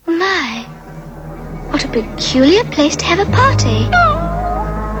peculiar place to have a party.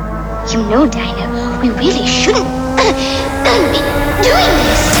 You know, Dinah, we really shouldn't be doing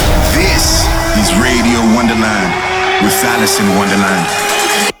this. This is Radio Wonderland with Alice in Wonderland.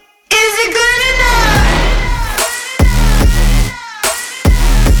 Is it good enough?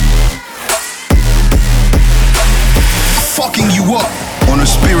 Fucking you up on a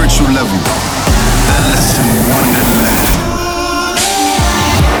spiritual level. Alice in Wonderland.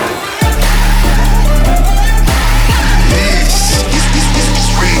 This is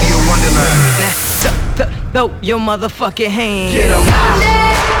Radio Wonderland. Throw your motherfucking hands. Get 'em.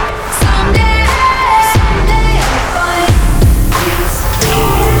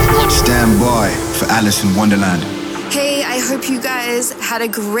 Stand by for Alice in Wonderland. Hey, I hope you guys had a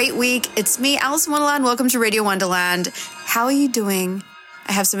great week. It's me, Alice in Wonderland. Welcome to Radio Wonderland. How are you doing?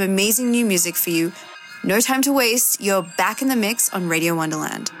 I have some amazing new music for you. No time to waste. You're back in the mix on Radio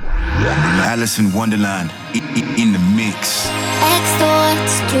Wonderland. Alice in Wonderland in the mix.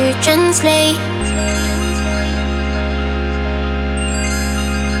 Extorts to translate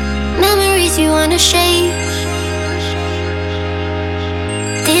memories you wanna shake.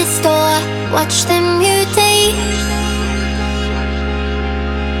 Distort, watch them mutate.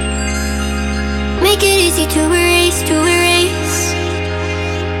 Make it easy to erase,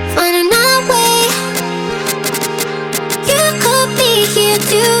 find another way. You could be here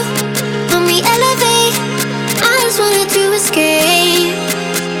too. Help me elevate. I just wanted to escape.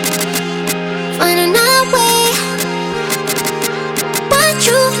 Find another way. What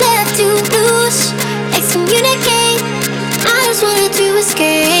you've left to lose. Excommunicate. I just wanted to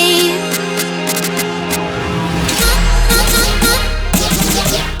escape.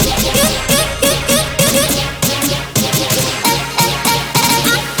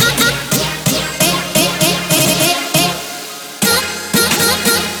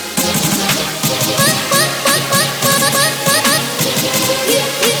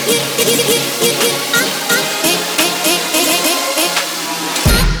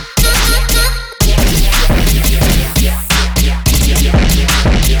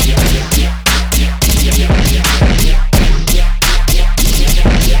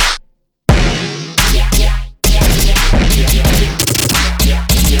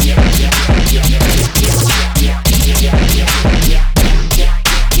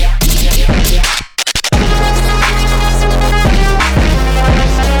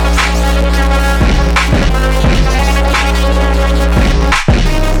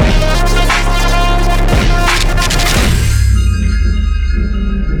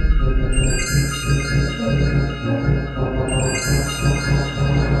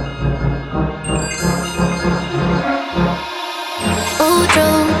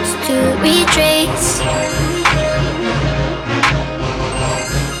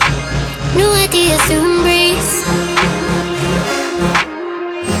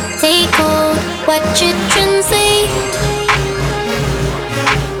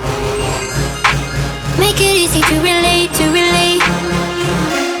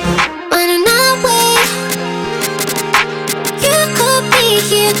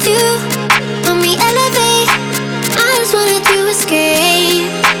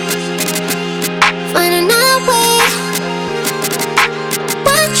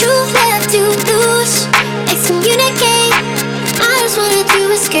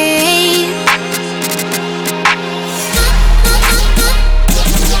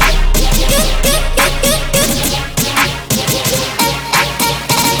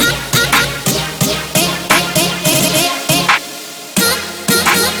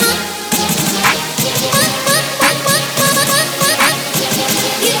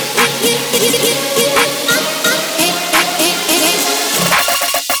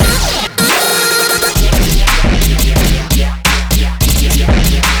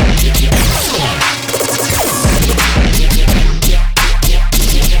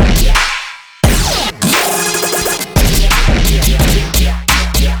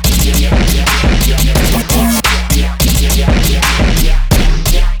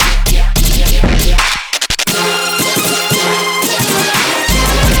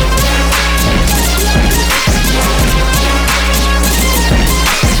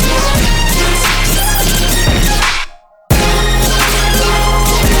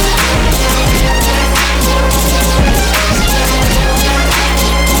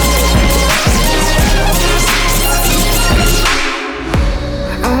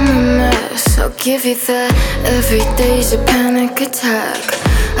 Give you that every day's a panic attack.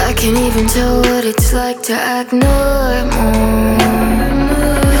 I can't even tell what it's like to act normal.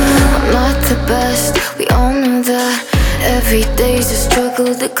 I'm not the best, we all know that. Every day's a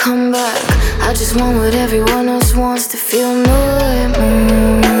struggle to come back. I just want what everyone else wants to feel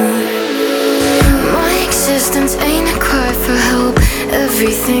normal. My existence ain't a cry for help.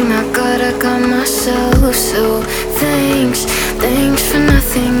 Everything I got myself. So thanks for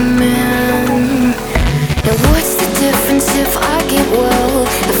nothing, man. Now what's the difference if I get well?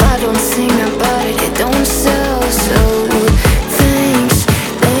 If I don't sing about it, it don't sell. So thanks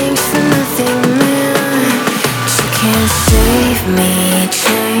for nothing, man. 'Cause you can't save me,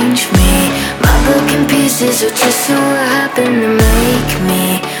 change me. My broken pieces are just so what happened to make me,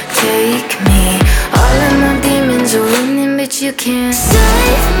 take me. All of my demons are winning, but you can't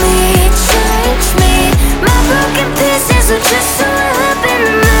save me, change me. My broken pieces are just so what happened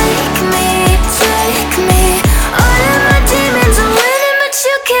to make me, take me. All of my demons are winning, but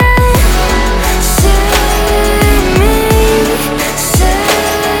you can't save me,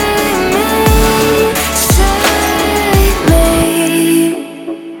 save me, save me.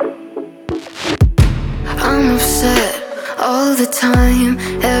 I'm upset all the time.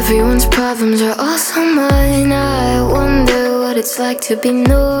 Everyone's problems are also mine. I wonder what it's like to be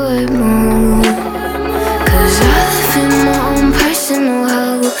normal. 'Cause I live in my own personal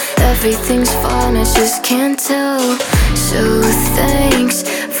hell. Everything's fine, I just can't tell. So thanks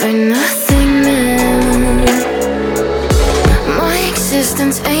for nothing, man. My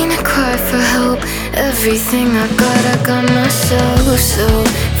existence ain't a cry for help. Everything I got myself. So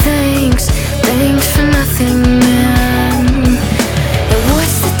thanks for nothing, man. And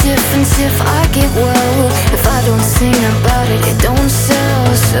what's the difference if I get well? If I don't sing about it, it don't sell.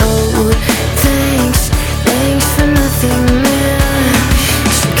 So thanks for nothing, man.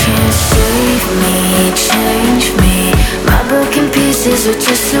 'Cause you can't save me, change me. My broken pieces are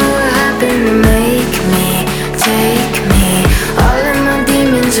just so what happened to make me, take me. All of my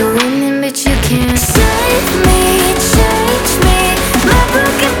demons are winning, but you can't save me, change me. My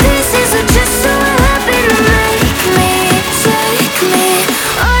broken pieces are just so what happened to make me, take me.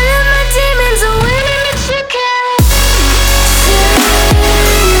 All of my demons are winning, but you can't save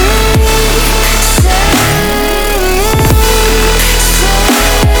me.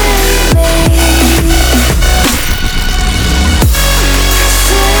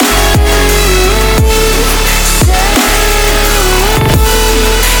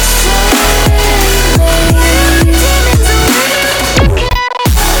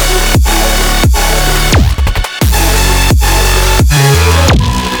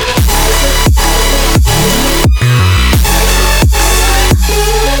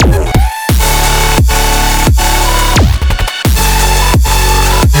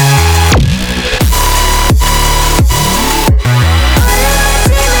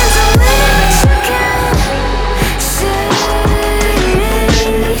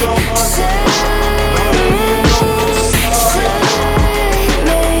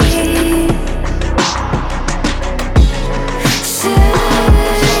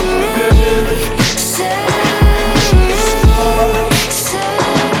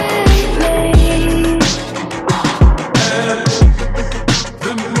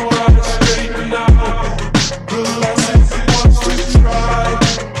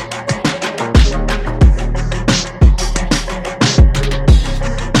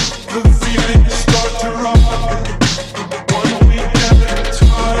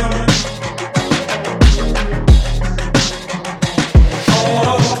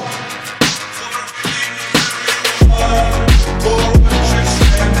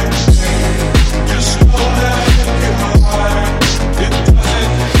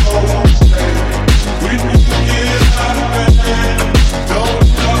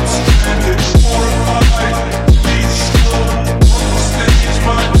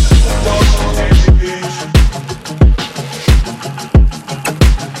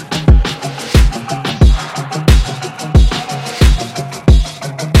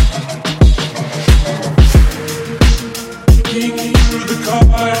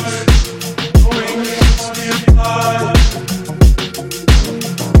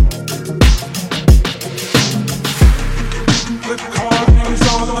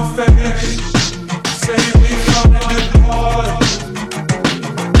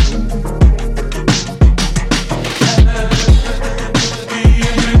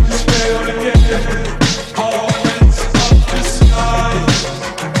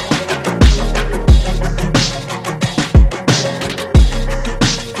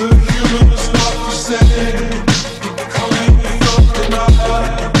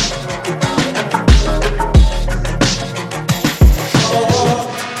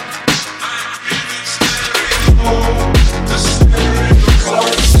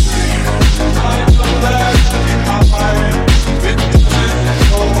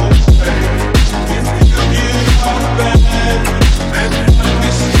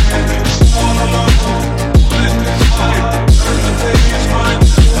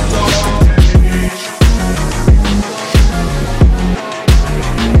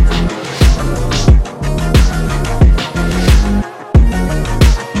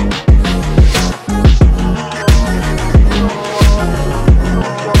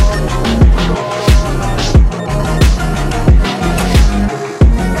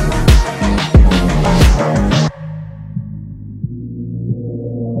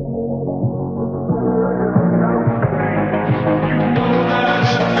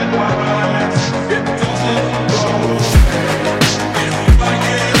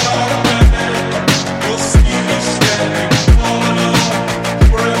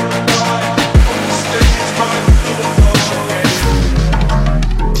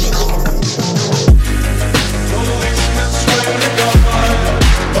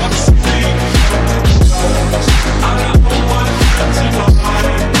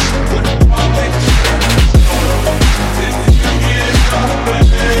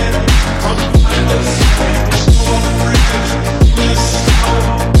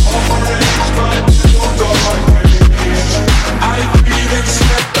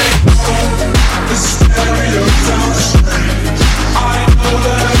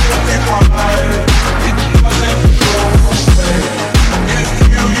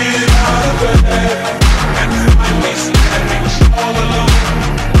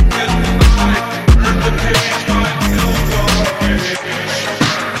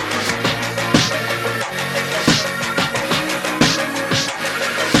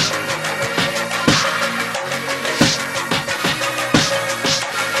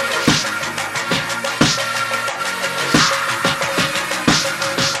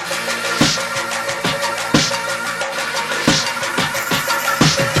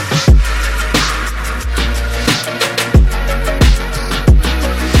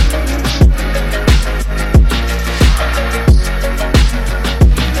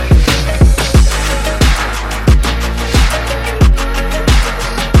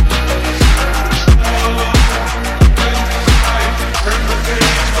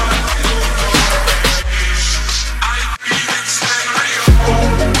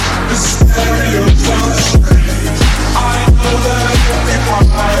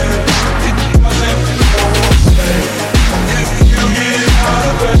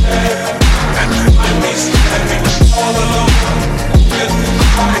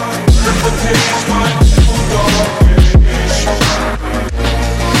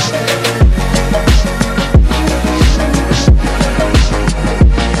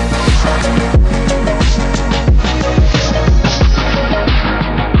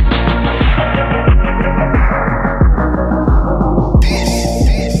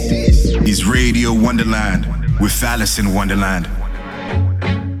 Radio Wonderland with Alice in Wonderland.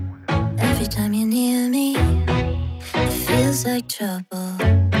 Every time you're near me, it feels like trouble.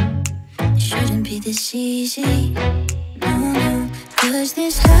 It shouldn't be this easy. No, no, 'cause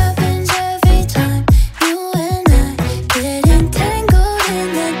this happens every time you and I get entangled in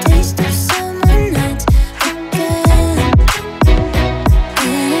the taste of summer nights again.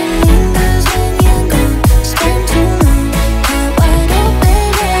 And it lingers when you're gone, spend too long, heart wide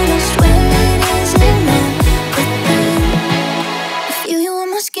open, and I swear it isn't wrong. But then I feel you on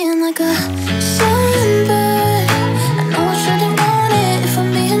my skin like a sunburn. I know I shouldn't want it if I'm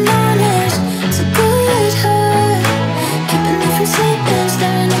being honest. It's a good hurt, keeping me from sleeping,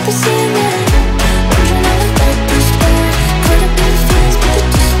 staring at the ceiling, wondering how I let this burn. Caught up in the feelings, but they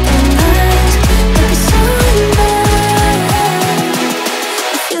just don't last. Like a sunburn,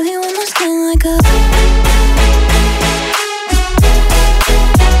 I feel you on my skin like a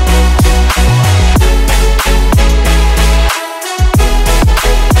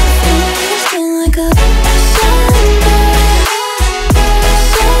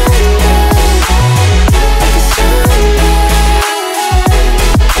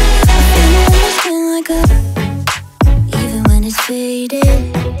even when it's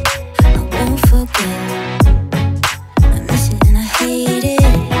faded, I won't forget. I miss it and I hate it.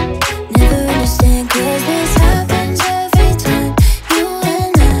 Never understand 'cause this happens every time you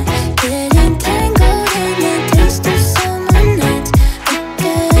and I get entangled in the taste of summer nights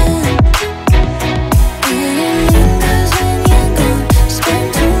again. And it lingers when you're gone, spend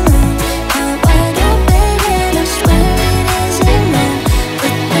too long, heart wide open, and I swear it isn't wrong.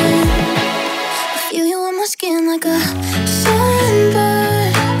 But then I feel you on my skin like a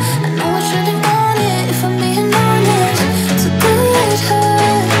sunburn. I know I shouldn't want it if I'm being honest. It's a good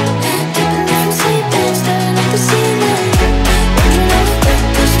hurt, keeping me from sleeping, staring at the ceiling, wondering how I let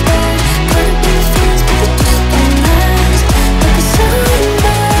this burn. Caught up in the feelings, but they just don't last. Like a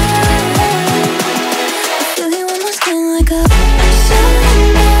sunburn, I feel you on my skin like a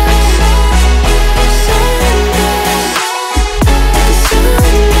sunburn, sunburn, like a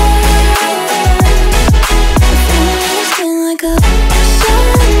sunburn. I feel you on my skin like a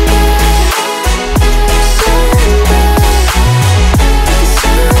sunburn, sunburn,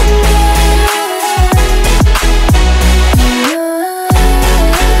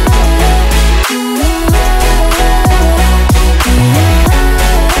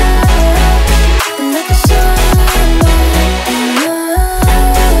 like a sunburn. Like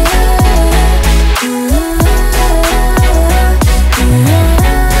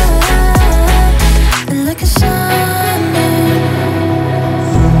a like a sunburn.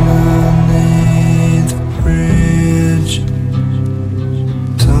 Underneath the bridge,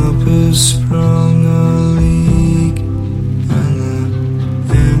 top has sprung a leak, and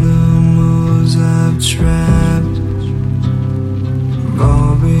the animals I've trapped have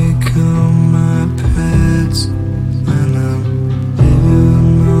all become my pets. And I'm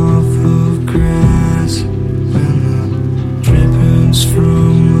living off of grass, and the drippings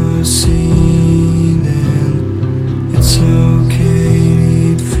from the ceiling. It's okay to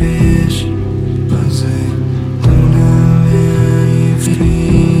eat fish, 'cause they don't have any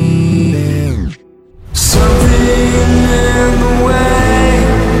feeling. Something in the way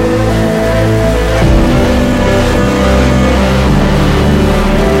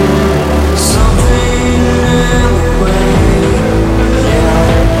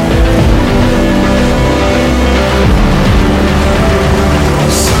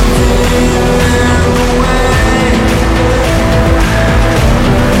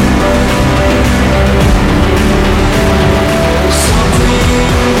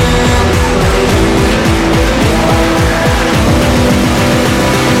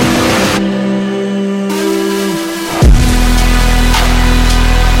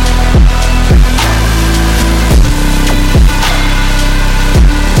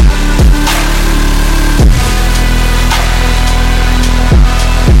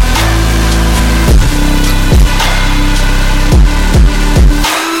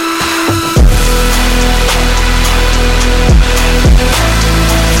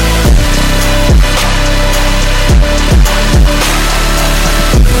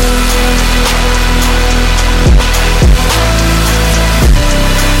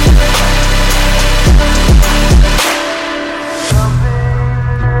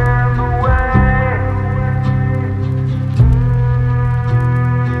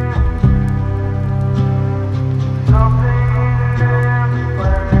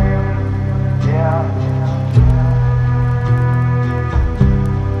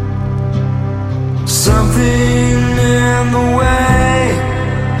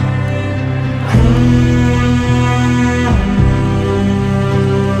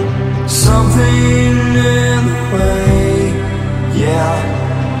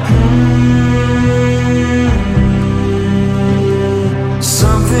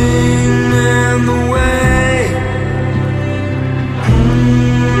something in the way.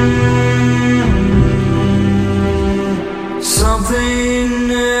 Something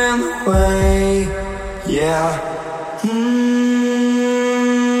in the way, yeah.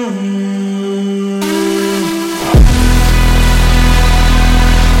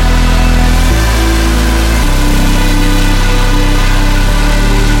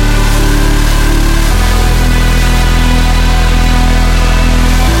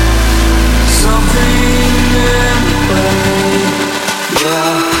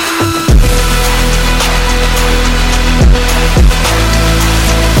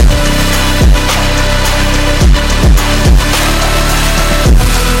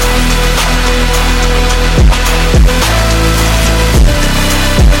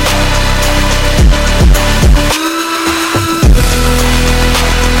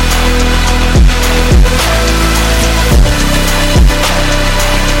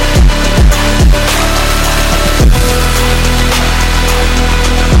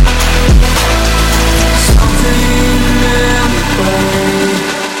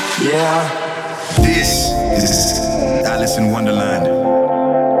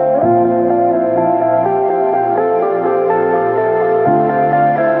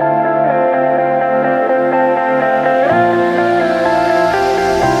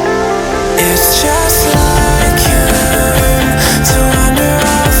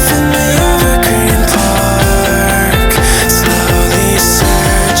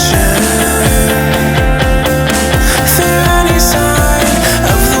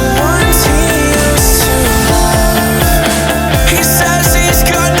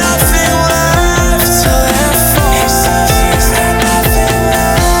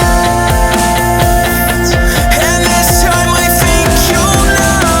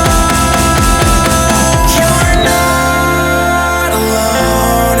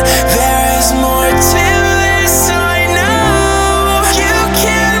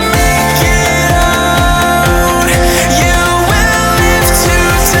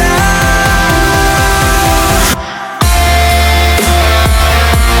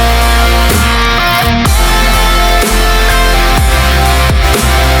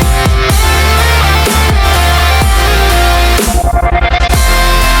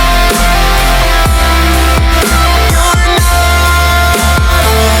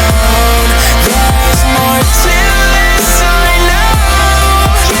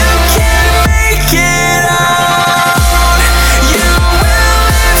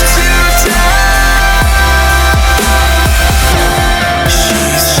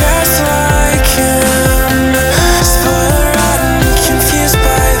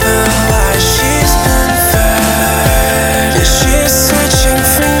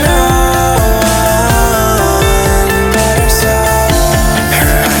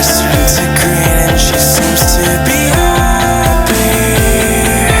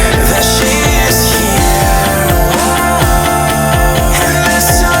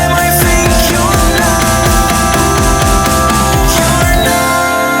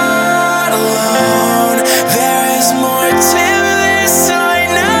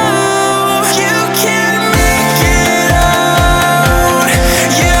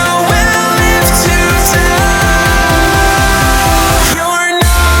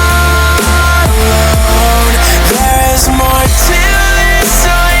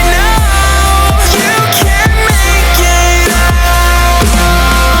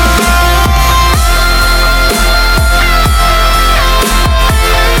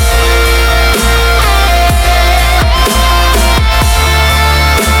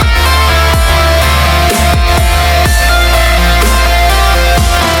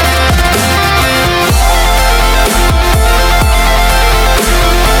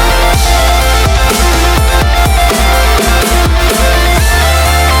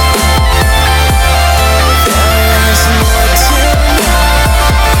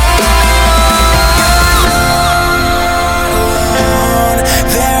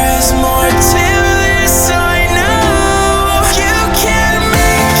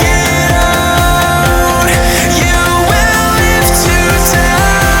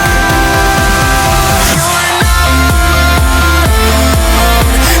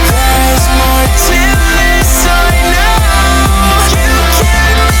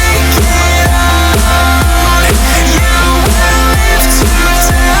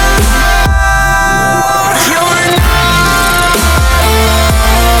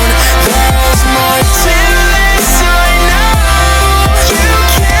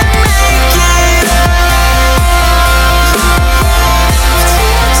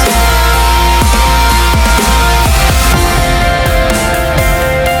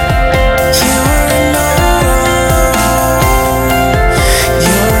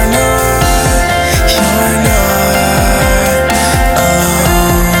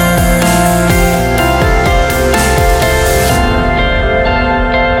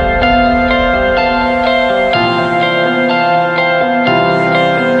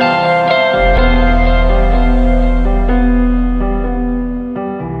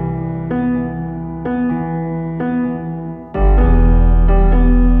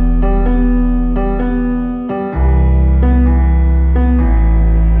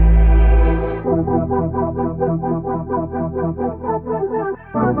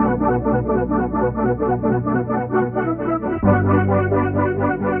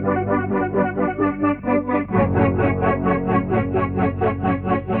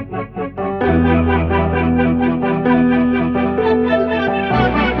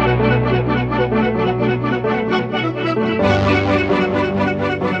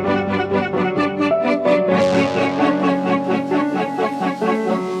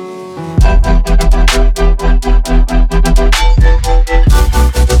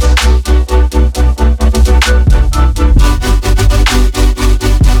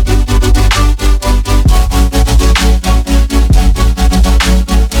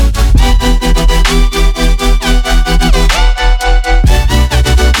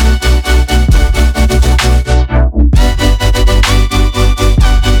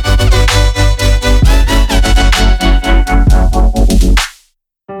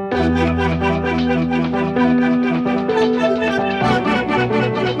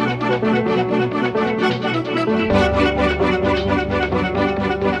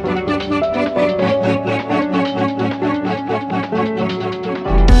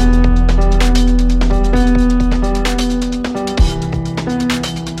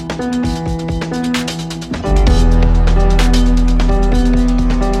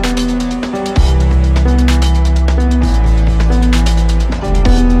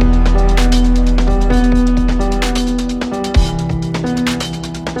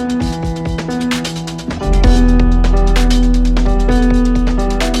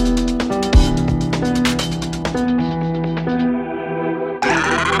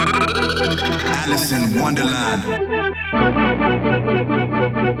 Wonderland.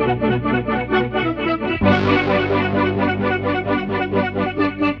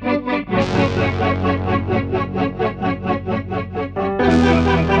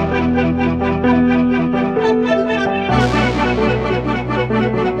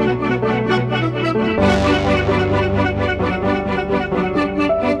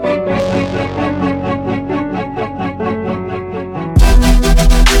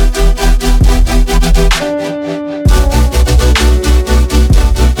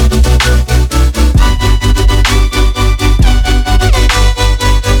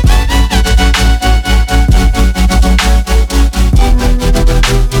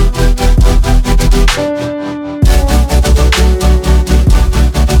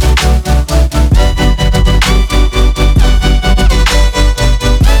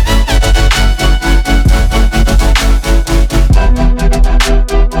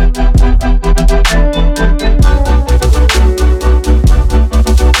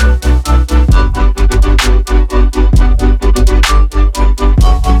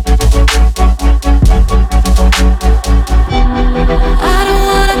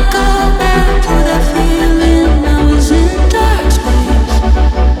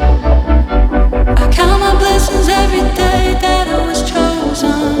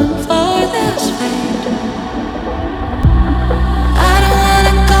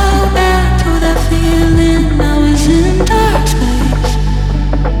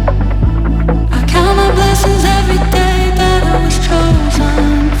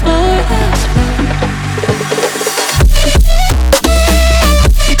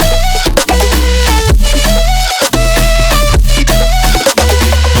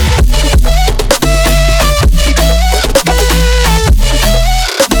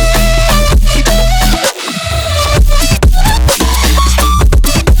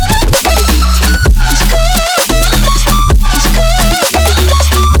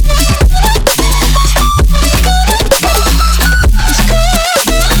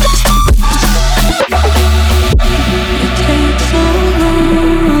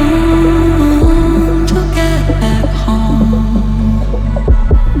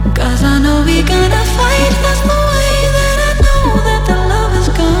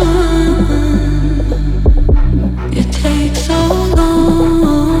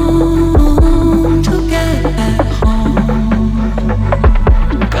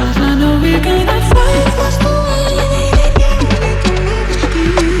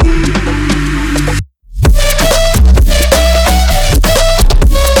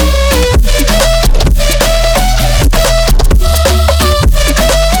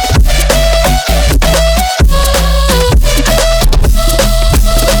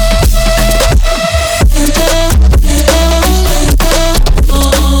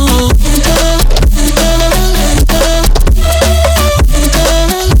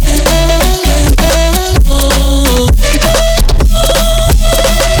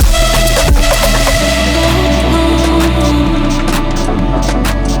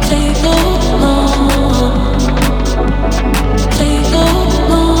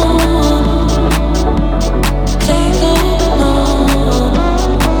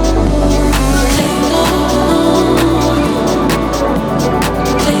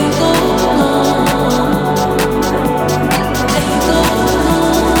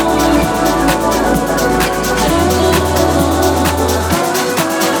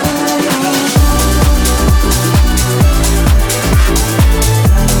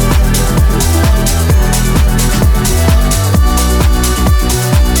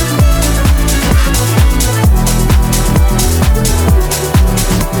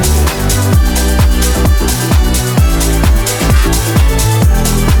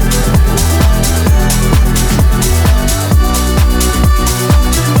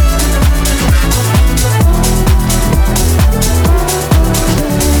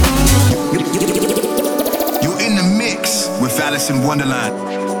 In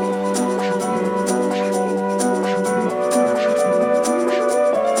Wonderland.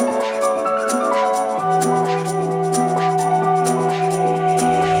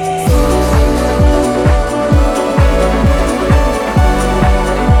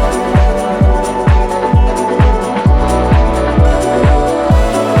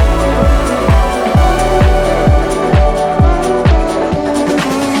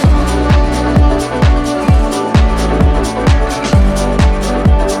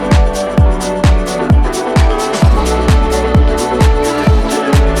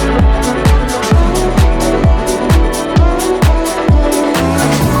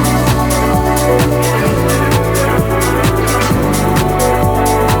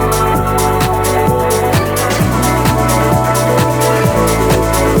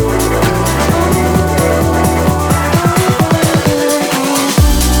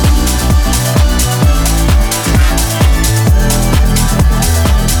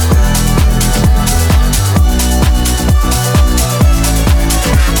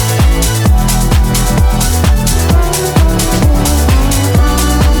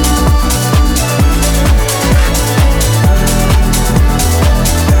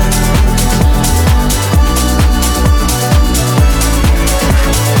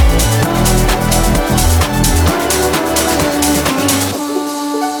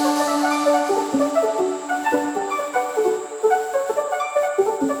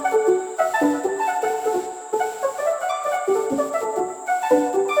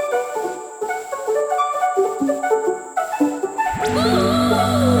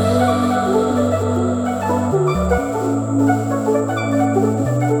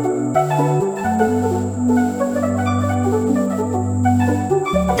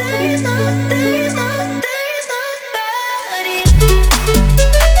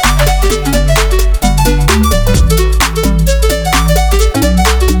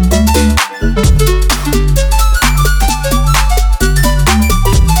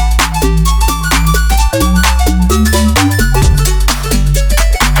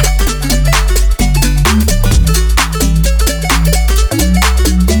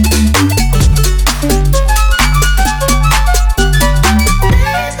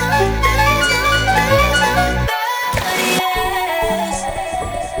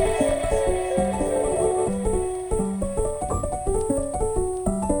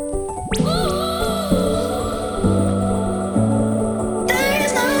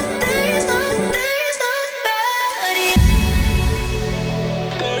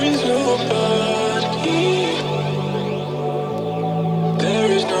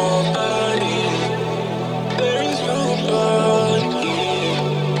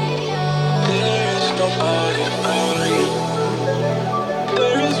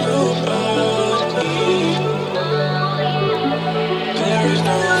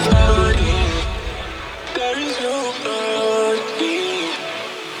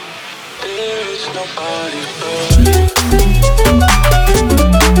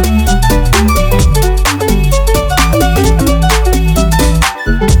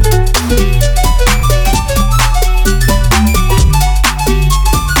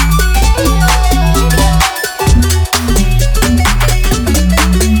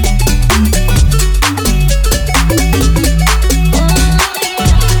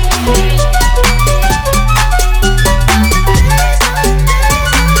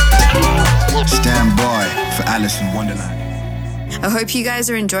 guys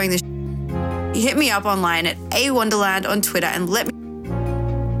are enjoying this, hit me up online at @Wonderland on Twitter and let me.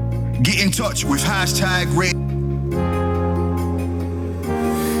 Get in touch with hashtag radio.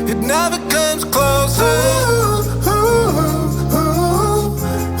 It never comes closer.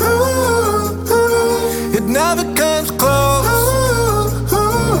 It never comes close.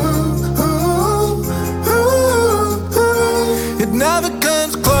 It never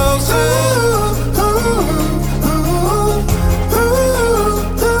comes closer.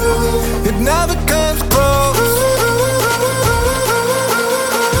 It never comes close.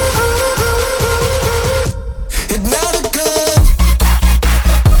 It never comes.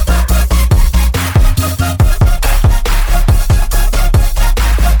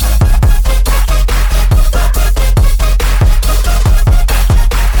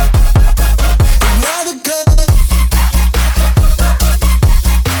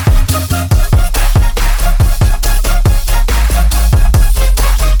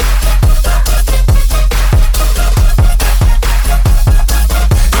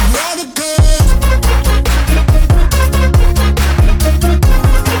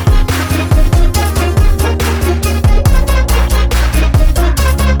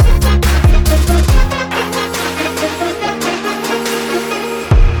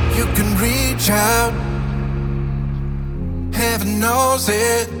 Out. Heaven knows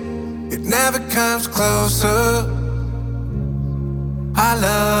it. It never comes closer. Our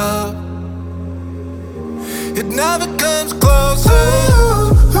love. It never comes closer.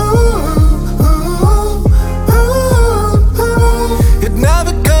 It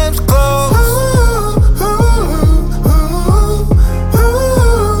never comes close.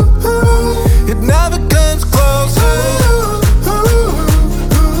 It never comes closer.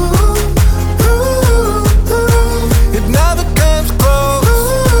 It never comes close.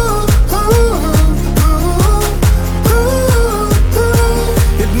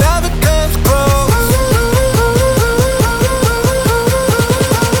 It never comes close.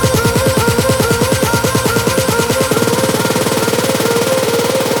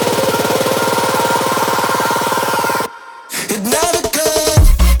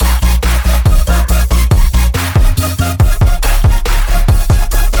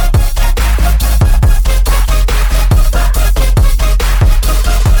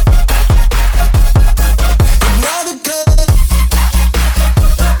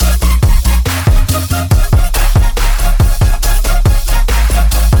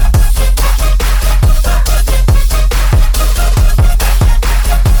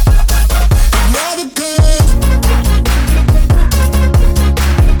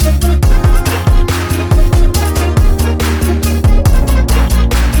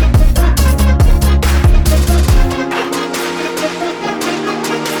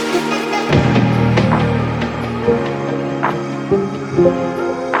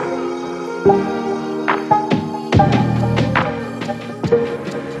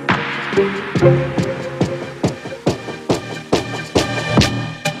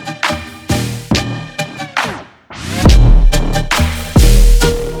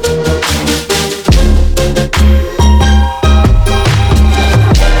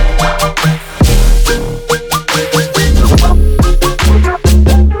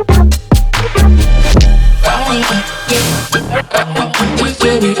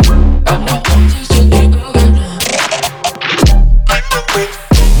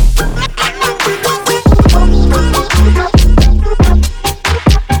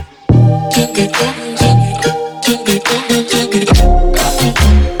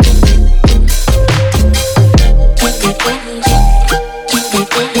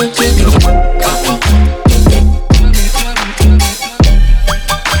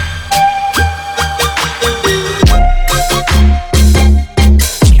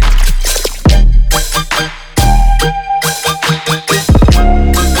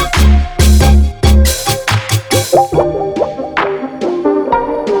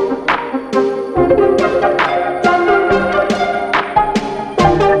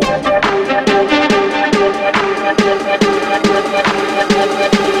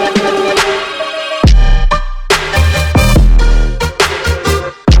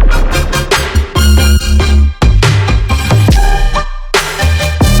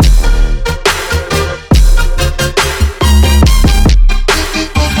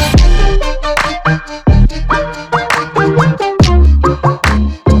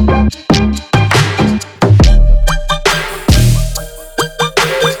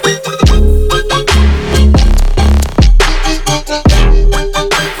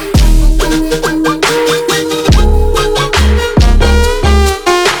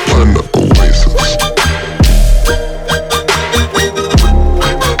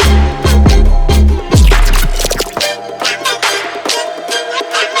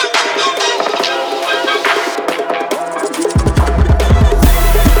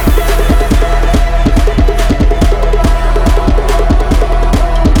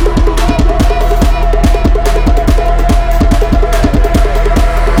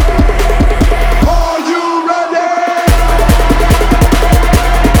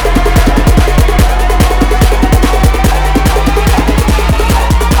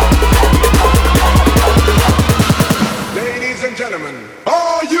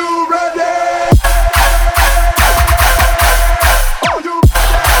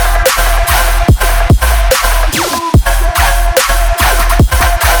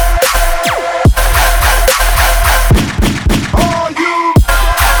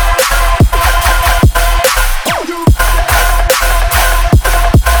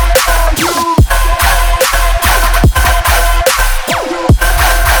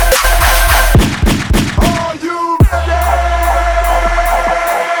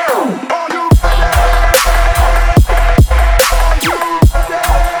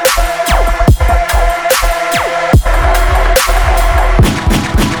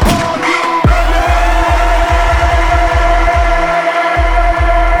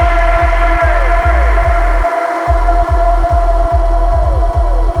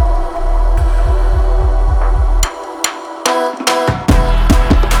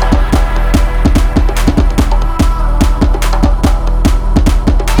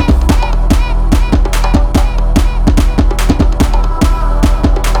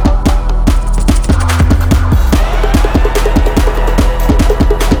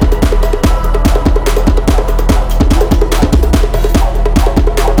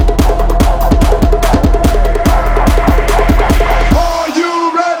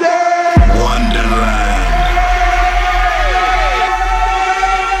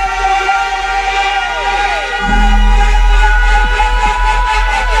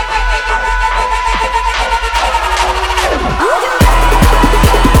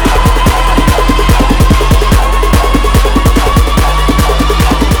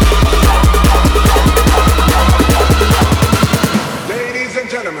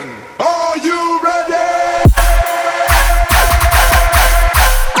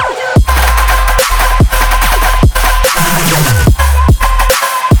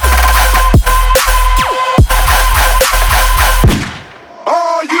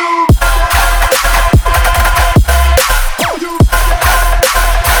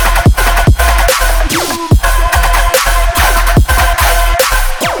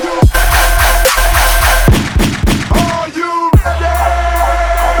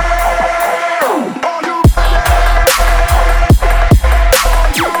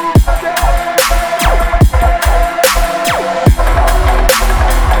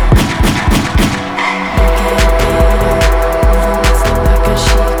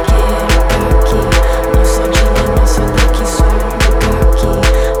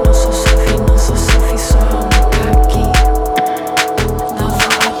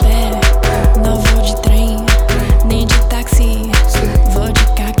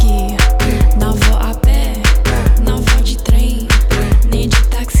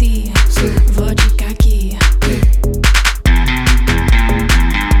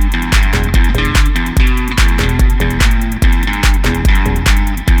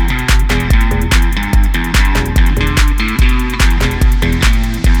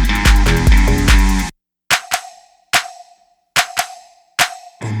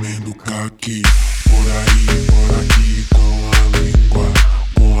 comendo caqui. Por aí, por aqui, com a língua,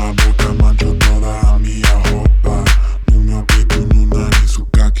 com a boca mancho toda a minha roupa. No meu peito, no nariz, o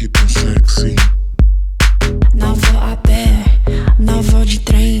caqui tão sexy. Não vou a pé, não vou de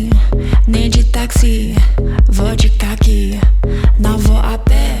trem, nem de táxi, vou de caqui. Não vou a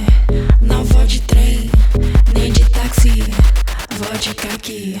pé, não vou de trem, nem de táxi, vou de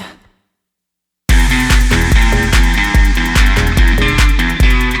caqui.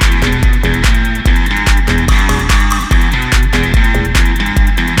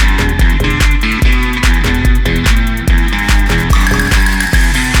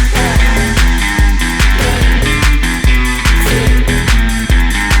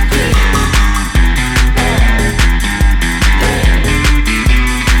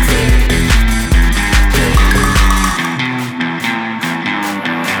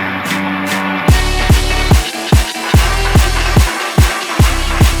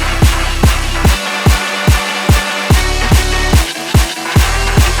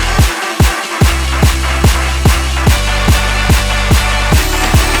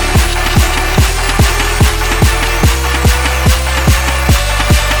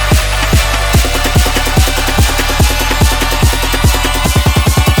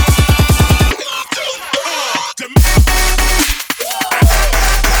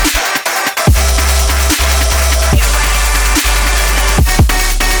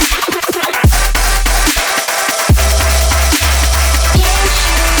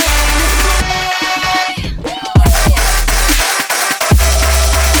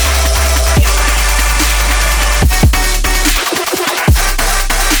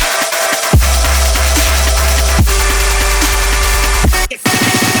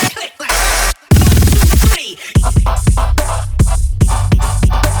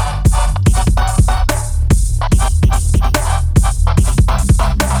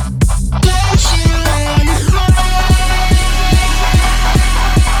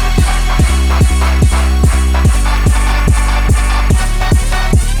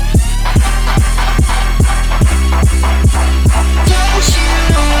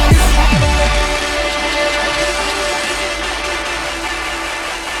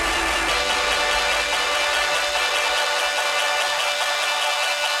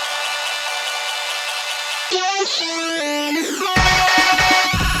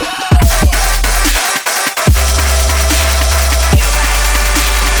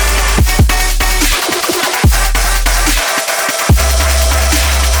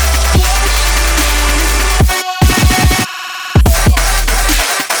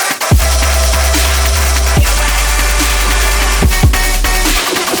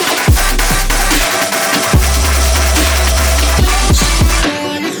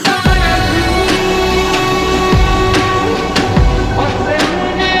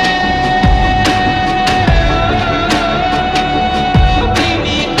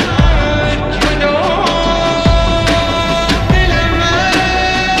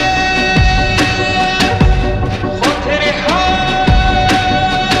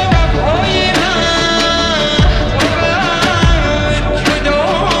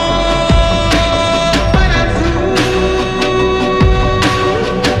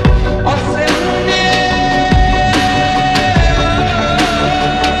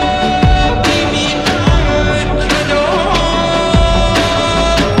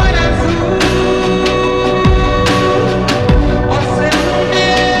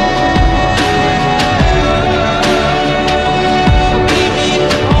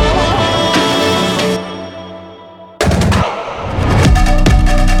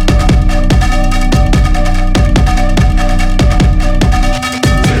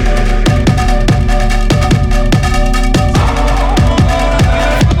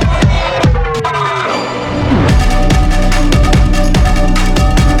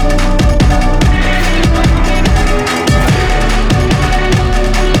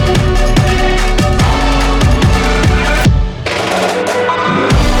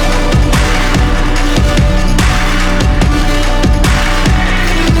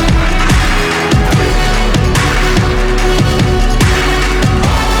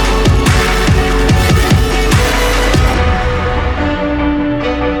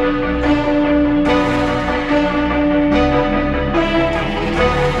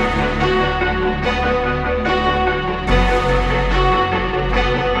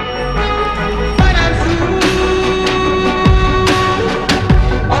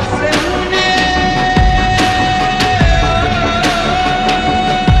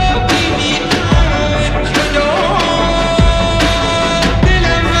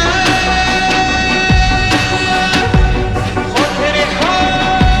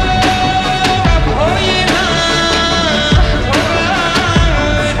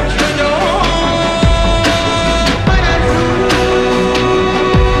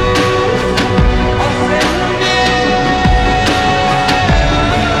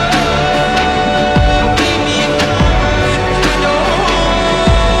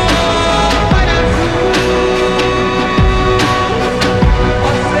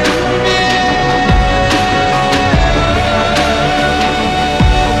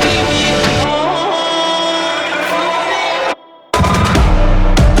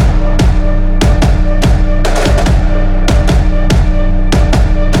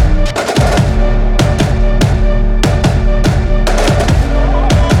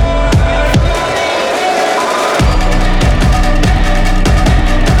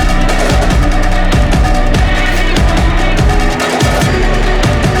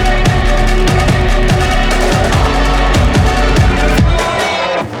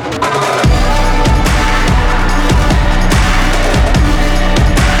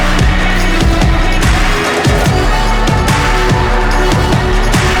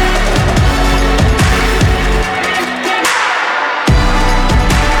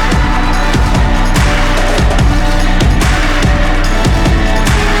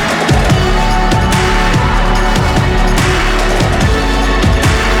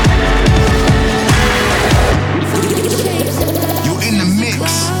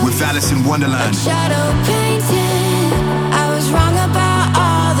 with Alice in Wonderland. Shadow painting, I was wrong about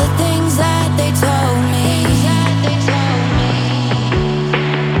all the things that they told me.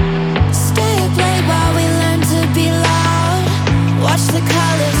 Stay up late while we learn to be loud. Watch the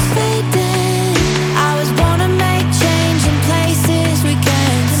colors fading. I was born to make change in places we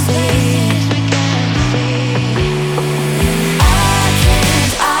can't see.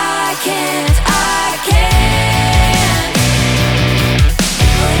 I can't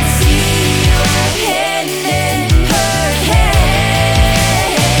unsee your hand in her hand.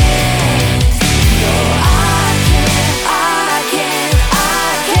 No, I can't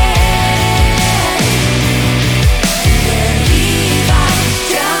believe I'm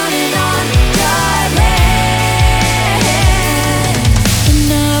drowning on dry land. And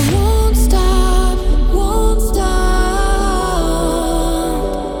I won't stop.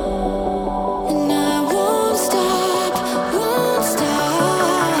 And I won't stop.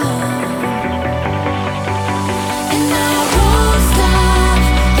 And I won't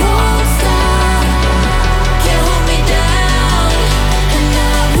stop. Can't hold me down. And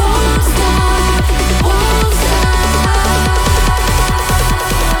I won't stop.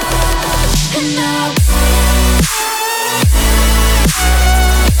 And I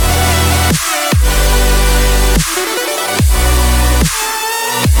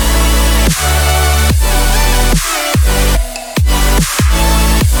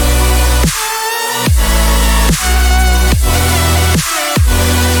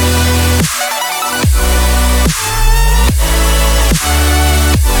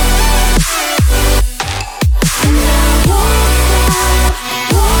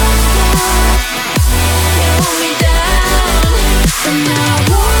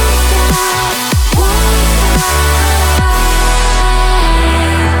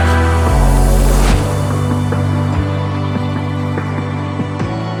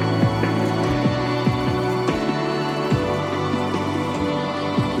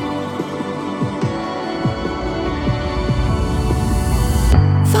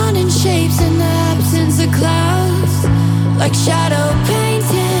finding shapes in the absence of clouds, like shadow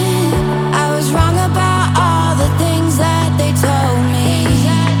painting. I was wrong about all the things that they told me.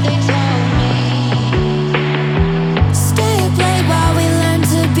 Stay up late while we learn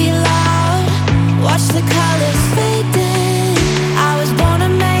to be loud. Watch the colors fading. I was born to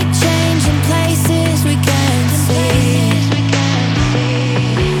make change in places we can't see.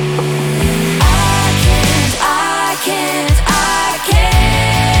 I can't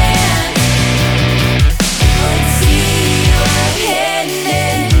unsee your hand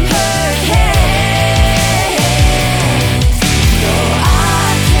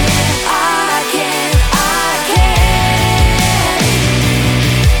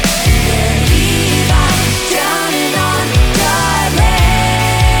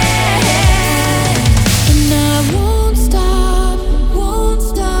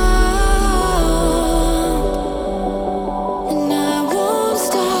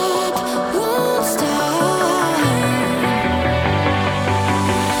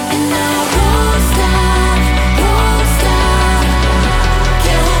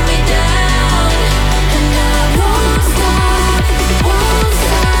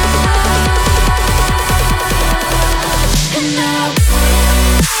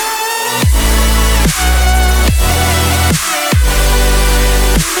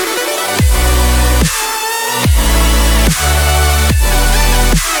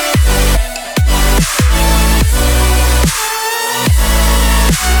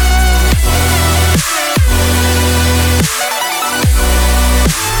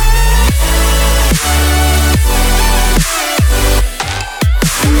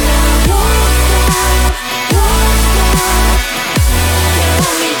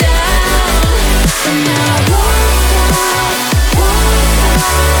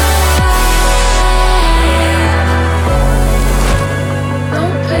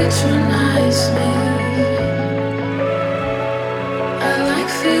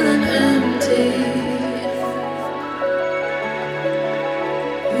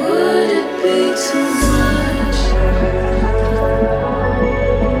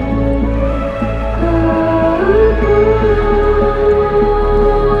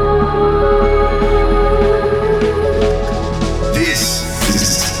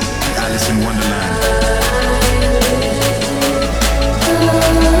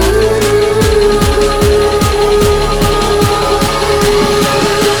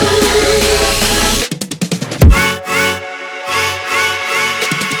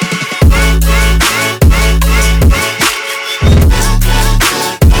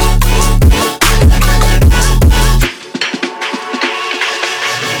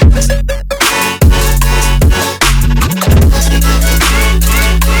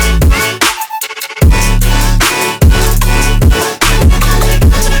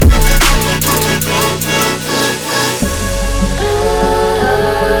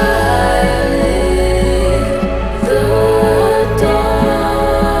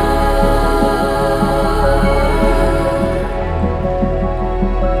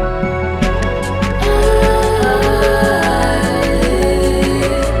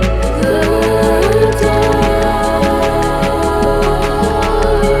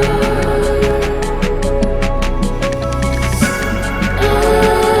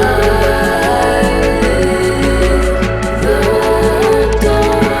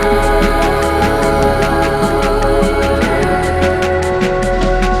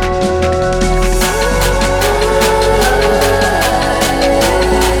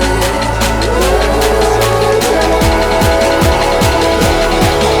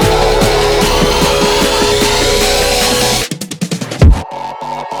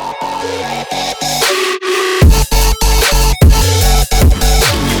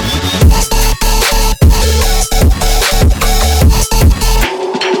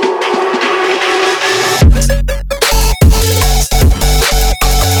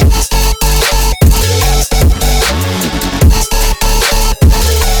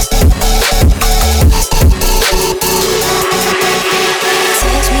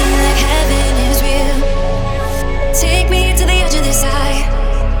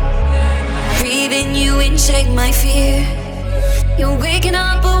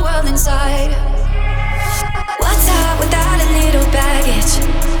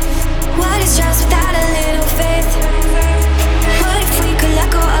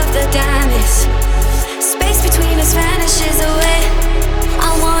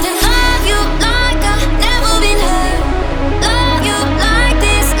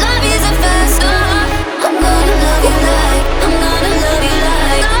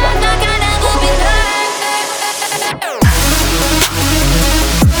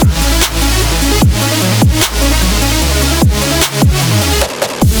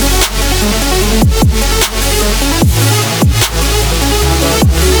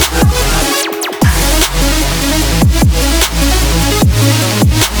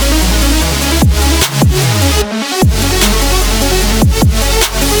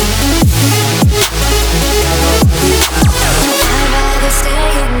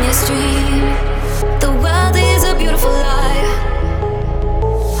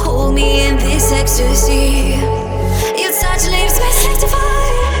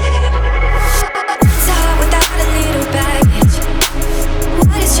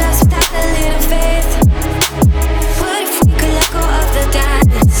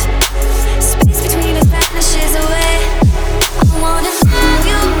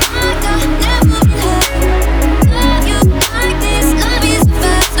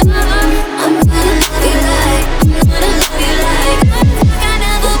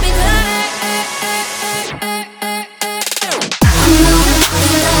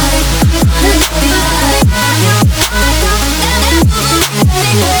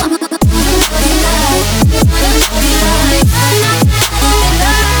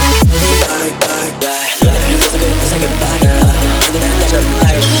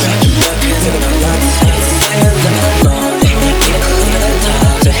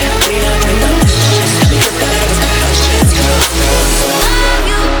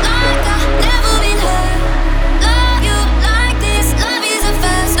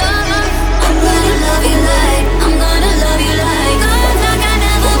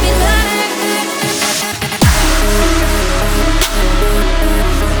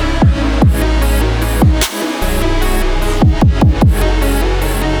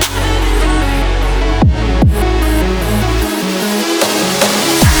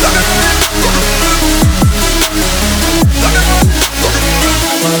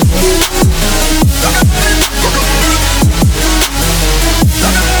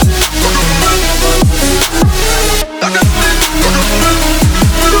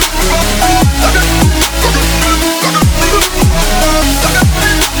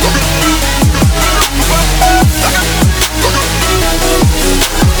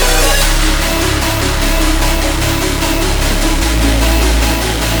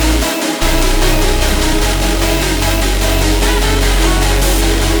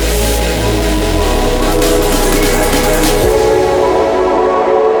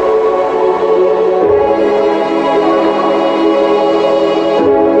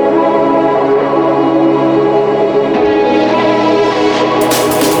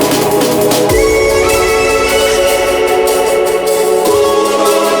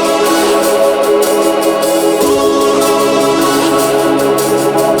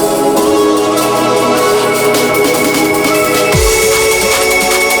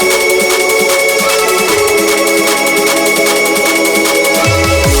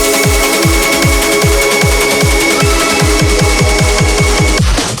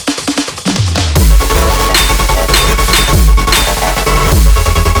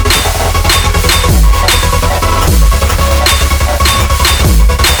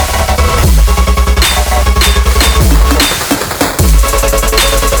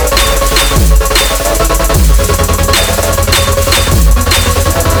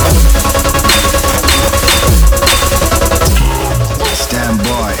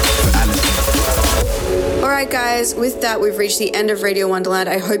that, we've reached the end of Radio Wonderland.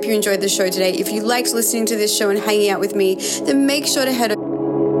 I hope you enjoyed the show today. If you liked listening to this show and hanging out with me, then make sure to head over.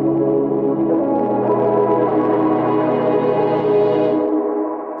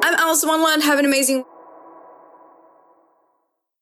 I'm Alice Wonderland. Have an amazing